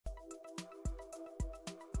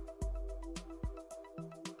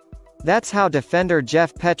That's how defender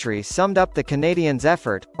Jeff Petry summed up the Canadiens'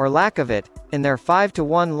 effort, or lack of it, in their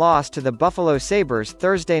 5-1 loss to the Buffalo Sabers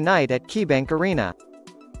Thursday night at KeyBank Arena.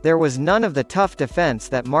 There was none of the tough defense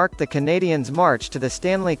that marked the Canadiens' march to the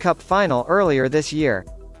Stanley Cup final earlier this year.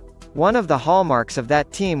 One of the hallmarks of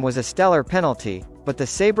that team was a stellar penalty, but the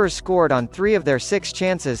Sabres scored on 3 of their 6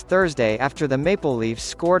 chances Thursday after the Maple Leafs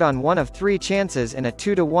scored on 1 of 3 chances in a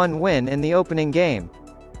 2-1 win in the opening game.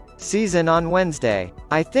 Season on Wednesday.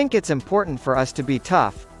 I think it's important for us to be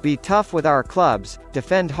tough with our clubs,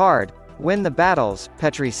 defend hard, win the battles,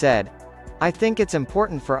 Petry said. I think it's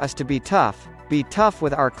important for us to be tough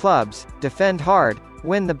with our clubs, defend hard,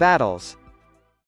 win the battles.